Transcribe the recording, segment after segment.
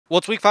Well,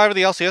 it's week 5 of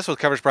the LCS with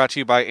coverage brought to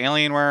you by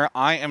Alienware.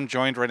 I am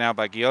joined right now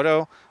by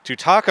Guilhoto to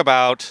talk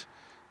about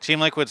Team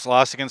Liquid's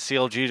loss against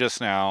CLG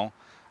just now.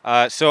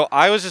 So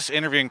I was just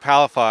interviewing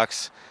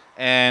Palafox,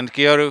 and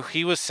Guilhoto,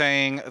 he was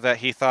saying that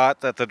he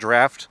thought that the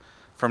draft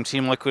from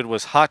Team Liquid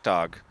was hot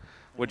dog.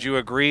 Would you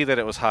agree that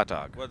it was hot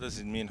dog? What does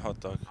it mean,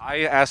 hot dog? I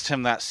asked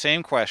him that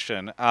same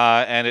question,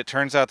 and it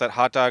turns out that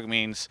hot dog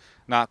means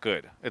not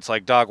good. It's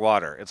like dog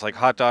water. It's like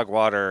hot dog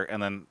water,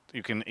 and then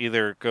you can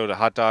either go to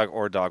hot dog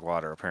or dog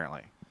water,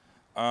 apparently.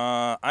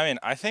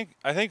 I think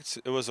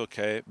it was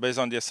okay based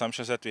on the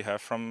assumptions that we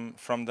have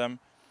from them.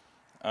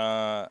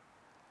 Uh,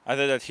 I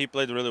think that he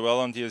played really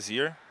well on the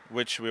Azir,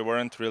 which we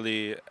weren't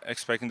really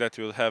expecting that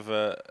we will have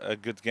a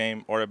good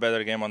game or a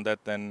better game on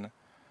that than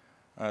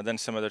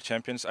some other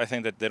champions. I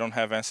think that they don't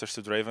have answers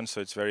to Draven, so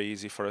it's very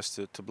easy for us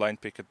to blind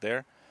pick it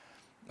there.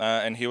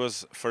 And he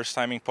was first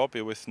timing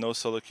Poppy with no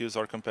solo queues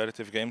or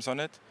competitive games on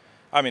it.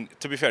 I mean,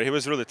 to be fair, he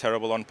was really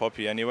terrible on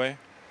Poppy anyway.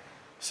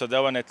 So that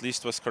one at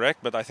least was correct,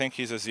 but I think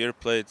his Azir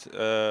played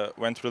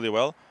went really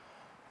well.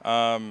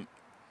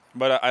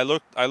 But I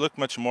looked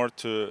much more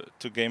to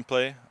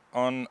gameplay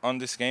on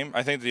this game.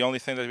 I think the only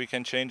thing that we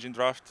can change in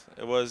draft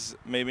was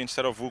maybe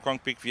instead of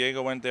Wukong pick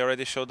Viego when they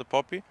already showed the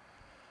Poppy.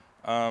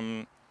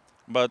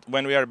 But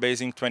when we are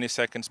basing 20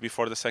 seconds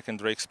before the second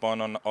Drake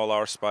spawn on all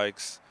our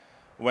spikes,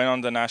 when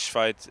on the Nash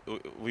fight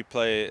we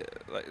play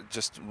like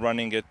just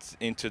running it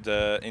into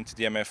the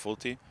MF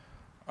ulti.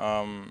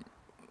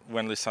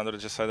 When Lissandra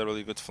just had a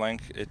really good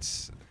flank,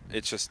 it's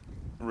just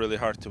really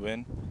hard to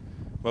win.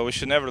 But we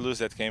should never lose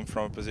that game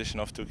from a position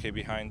of 2k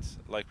behind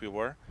like we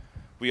were.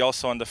 We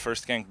also on the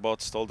first gank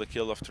bot stole the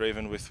kill of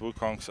Draven with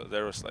Wukong, so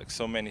there was like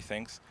so many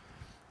things.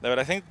 But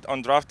I think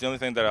on draft the only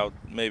thing that I'll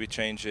maybe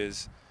change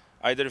is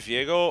either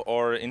Viego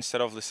or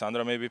instead of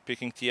Lissandra maybe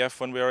picking TF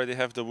when we already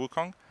have the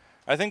Wukong.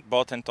 I think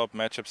bot and top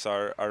matchups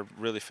are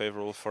really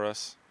favorable for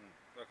us.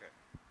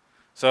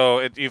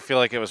 So you feel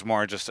like it was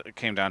more just it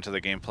came down to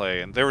the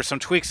gameplay, and there were some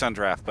tweaks on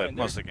draft, but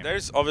most of the game.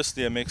 There's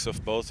obviously a mix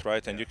of both,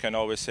 right? And you can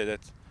always say that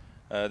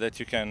that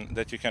you can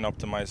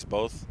optimize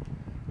both.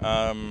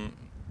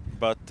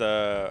 But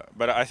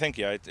I think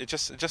it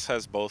just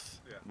has both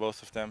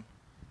of them.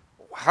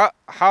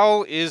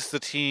 How is the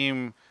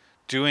team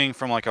doing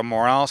from like a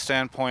morale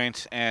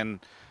standpoint,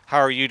 and how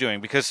are you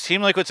doing? Because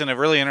Team Liquid's in a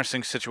really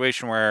interesting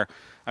situation where,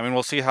 I mean,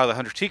 we'll see how the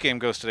 100T game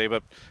goes today,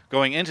 but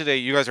going in today,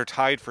 you guys are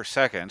tied for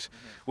second,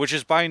 which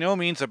is by no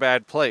means a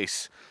bad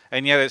place,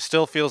 and yet it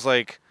still feels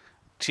like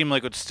Team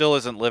Liquid still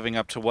isn't living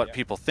up to what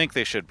people think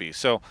they should be.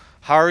 So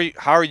how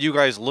are you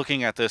guys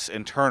looking at this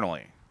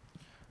internally?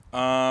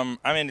 I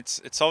mean,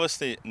 it's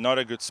obviously not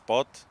a good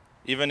spot,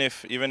 even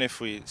if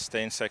we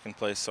stay in second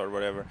place or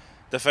whatever.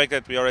 The fact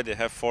that we already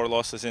have 4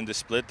 losses in the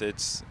split,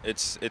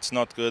 it's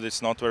not good.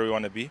 It's not where we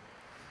want to be.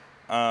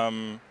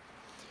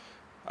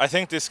 I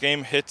think this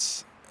game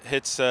hits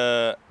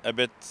a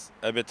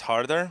bit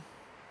harder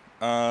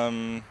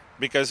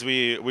because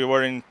we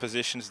were in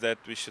positions that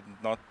we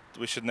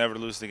should never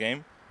lose the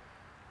game.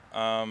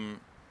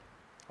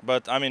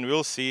 But I mean,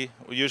 we'll see.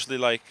 Usually,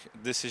 like,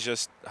 this is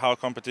just how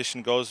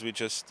competition goes. We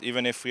just,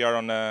 even if we are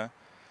on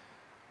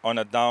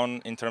a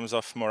down in terms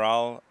of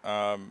morale,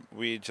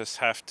 we just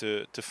have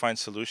to find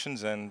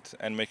solutions and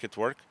make it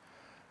work.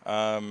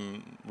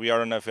 We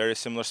are in a very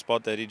similar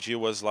spot that EG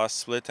was last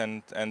split,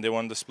 and they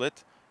won the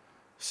split.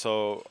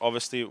 So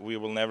obviously we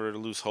will never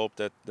lose hope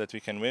that we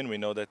can win. We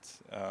know that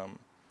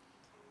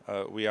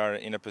we are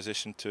in a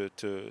position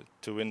to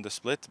win the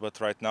split,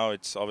 but right now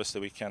it's obviously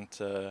we can't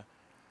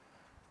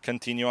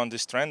continue on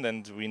this trend,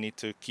 and we need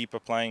to keep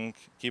applying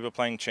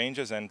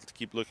changes and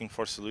keep looking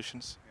for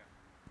solutions.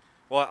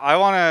 Well, I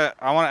wanna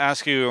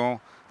ask you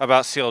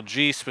about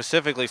CLG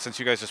specifically, since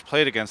you guys just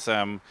played against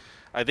them.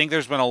 I think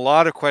there's been a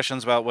lot of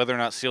questions about whether or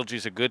not CLG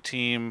is a good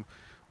team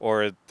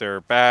or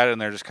they're bad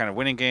and they're just kind of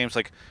winning games.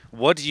 Like,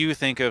 what do you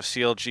think of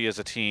CLG as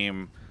a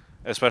team,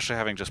 especially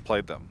having just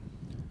played them?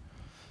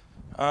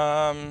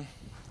 I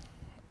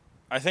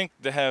think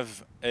they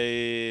have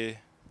a.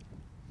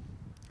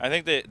 I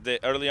think they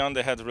early on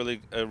they had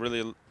really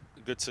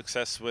good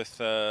success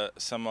with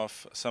some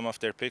of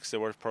their picks. They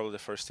were probably the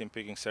first team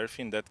picking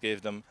Seraphine. That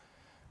gave them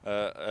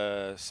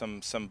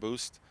some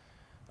boost.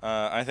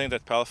 I think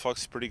that Palafox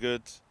is pretty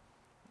good.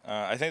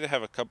 I think they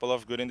have a couple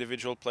of good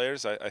individual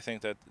players. I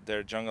think that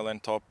their jungle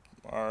and top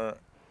are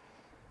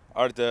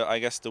the, I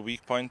guess, the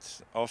weak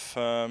point of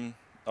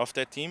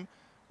that team.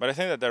 But I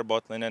think that their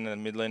bot lane and the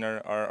mid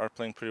laner are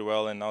playing pretty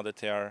well, and now that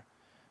they are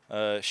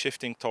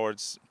shifting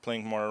towards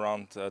playing more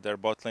around their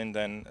bot lane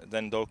than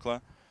Dokla,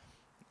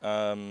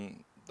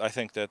 I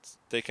think that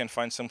they can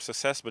find some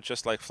success. But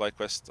just like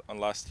FlyQuest on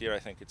last year, I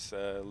think it's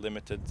a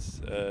limited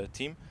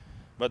team.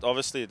 But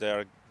obviously they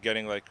are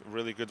getting like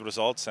really good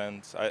results,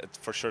 and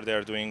for sure they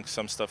are doing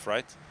some stuff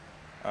right.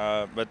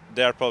 But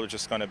they are probably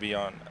just going to be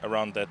on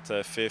around that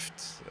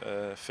fifth,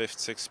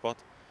 sixth spot.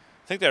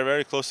 I think they are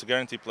very close to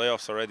guarantee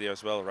playoffs already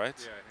as well, right?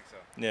 Yeah, I think so.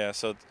 Yeah,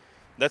 so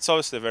that's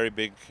obviously very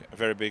big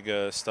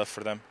stuff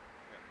for them.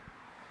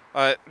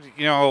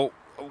 You know,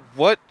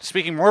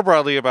 Speaking more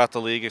broadly about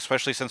the league,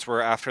 especially since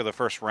we're after the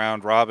first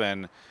round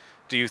robin,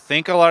 do you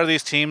think a lot of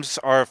these teams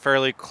are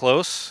fairly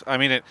close? I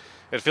mean, it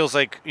feels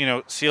like,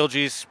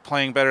 CLG's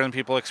playing better than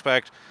people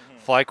expect.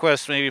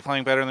 FlyQuest maybe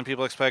playing better than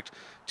people expect.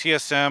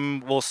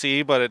 TSM, we'll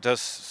see, but it does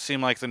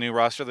seem like the new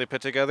roster they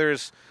put together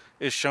is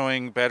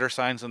showing better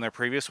signs than their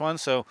previous one.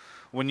 So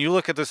when you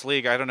look at this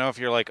league, I don't know if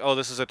you're like, oh,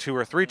 this is a 2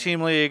 or 3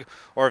 team league,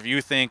 or if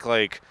you think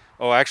like,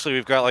 oh, actually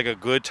we've got like a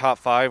good top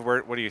 5.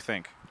 What do you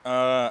think?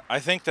 I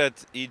think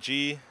that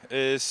EG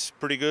is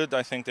pretty good.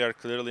 I think they are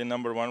clearly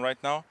number 1 right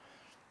now.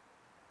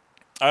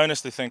 I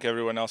honestly think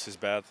everyone else is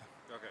bad.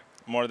 Okay.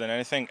 More than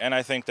anything, and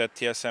I think that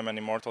TSM and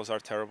Immortals are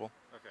terrible.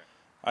 Okay.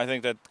 I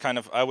think that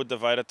I would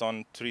divide it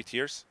on 3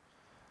 tiers,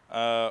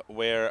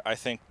 where I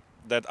think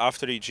that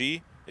after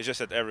EG, it's just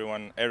that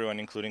everyone,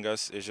 including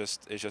us, is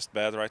just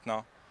bad right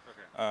now.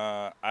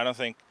 Okay. I don't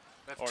think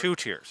That's 2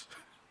 tiers.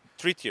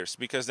 3 tiers,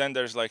 because then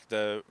there's like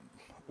the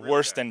Really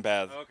worst bad. and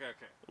bad. Okay.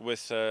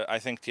 With I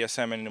think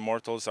TSM and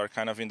Immortals are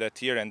kind of in that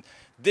tier, and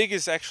Dig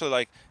is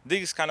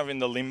kind of in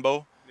the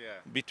limbo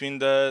between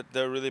the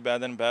really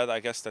bad and bad. I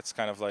guess that's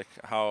kind of like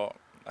how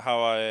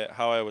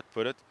I would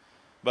put it.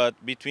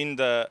 But between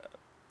the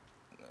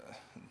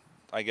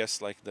I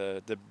guess like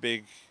the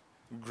big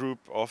group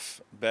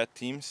of bad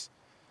teams,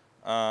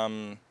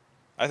 I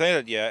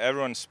think that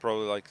everyone's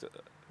probably like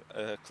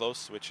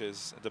close, which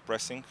is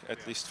depressing,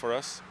 at least for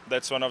us.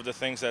 That's one of the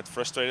things that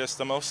frustrates us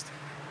the most,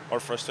 or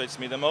frustrates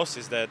me the most,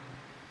 is that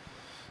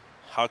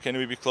how can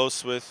we be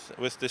close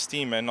with this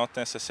team and not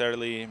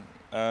necessarily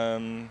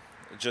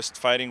just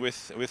fighting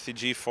with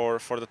EG for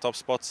the top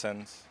spots.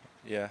 And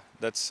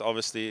that's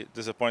obviously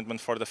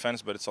disappointment for the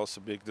fans, but it's also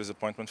big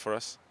disappointment for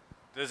us.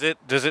 Does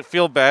it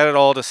feel bad at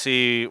all to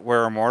see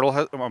where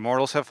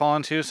Immortals have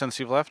fallen to since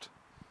you've left?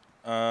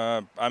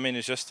 I mean,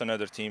 it's just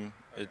another team.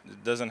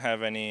 It doesn't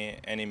have any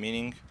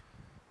meaning.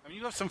 I mean,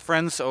 you have some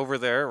friends over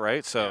there,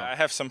 right? So I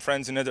have some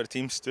friends in other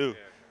teams too.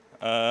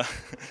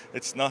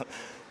 It's not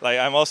like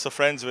I'm also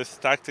friends with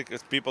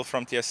people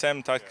from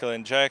TSM, Tactical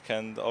and Jack,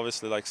 and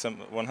obviously like some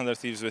 100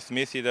 Thieves with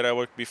Mithi that I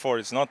worked before.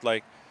 It's not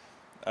like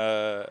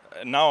now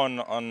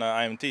on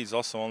IMT it's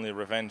also only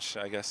Revenge,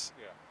 I guess,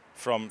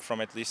 from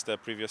at least the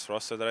previous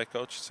roster that I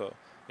coached. So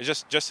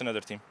it's just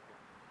another team.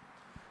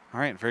 All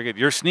right, very good.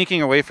 You're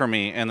sneaking away from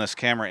me in this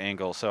camera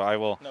angle, so I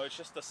will. No, it's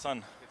just the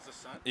sun. It's the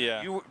sun.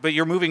 Yeah. But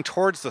you're moving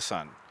towards the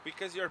sun.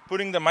 Because you're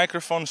putting the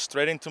microphone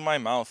straight into my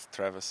mouth,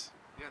 Travis.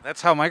 Yeah,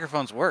 that's how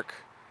microphones work.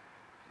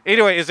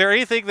 Anyway, is there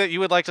anything that you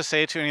would like to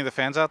say to any of the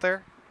fans out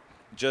there?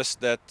 Just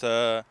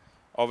that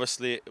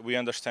obviously we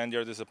understand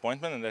your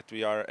disappointment, and that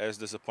we are as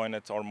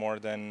disappointed or more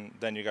than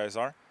you guys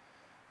are.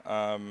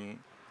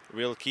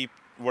 We'll keep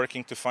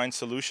working to find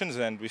solutions,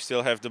 and we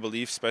still have the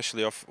belief,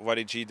 especially of what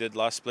EG did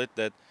last split,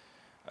 that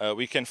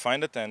we can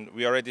find it, and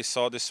we already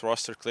saw this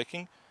roster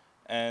clicking,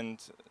 and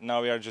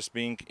now we are just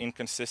being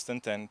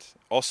inconsistent, and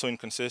also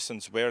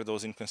inconsistent where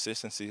those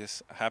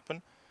inconsistencies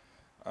happen.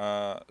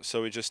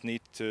 So we just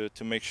need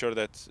to make sure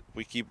that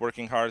we keep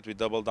working hard. We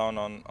double down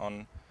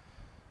on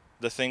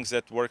the things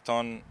that worked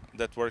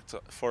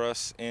for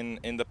us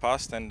in the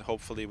past, and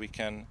hopefully we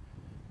can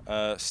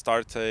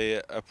start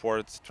a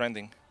upward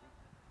trending.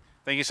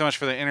 Thank you so much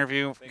for the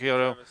interview,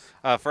 Guilhoto.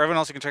 For everyone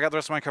else, you can check out the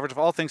rest of my coverage of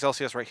all things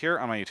LCS right here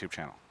on my YouTube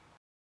channel.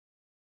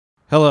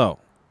 Hello.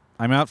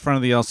 I'm out front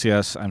of the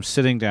LCS. I'm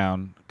sitting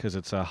down because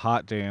it's a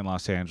hot day in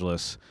Los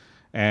Angeles,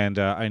 and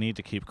I need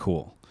to keep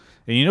cool.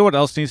 And you know what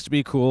else needs to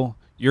be cool?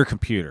 Your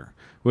computer,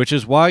 which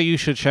is why you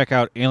should check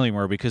out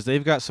Alienware, because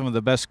they've got some of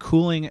the best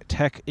cooling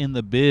tech in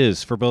the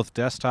biz for both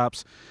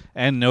desktops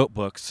and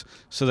notebooks,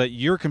 so that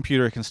your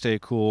computer can stay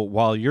cool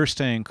while you're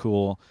staying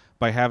cool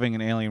by having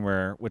an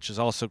Alienware, which is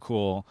also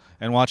cool,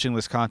 and watching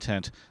this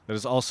content that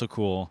is also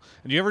cool.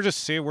 And you ever just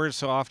say a word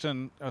so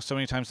often, so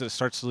many times that it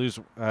starts to lose,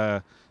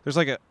 there's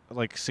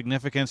like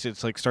significance.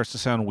 It's like starts to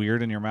sound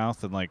weird in your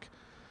mouth, and like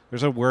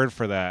there's a word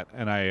for that.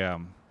 And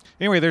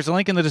anyway, there's a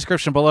link in the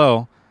description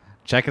below.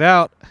 Check it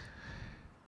out.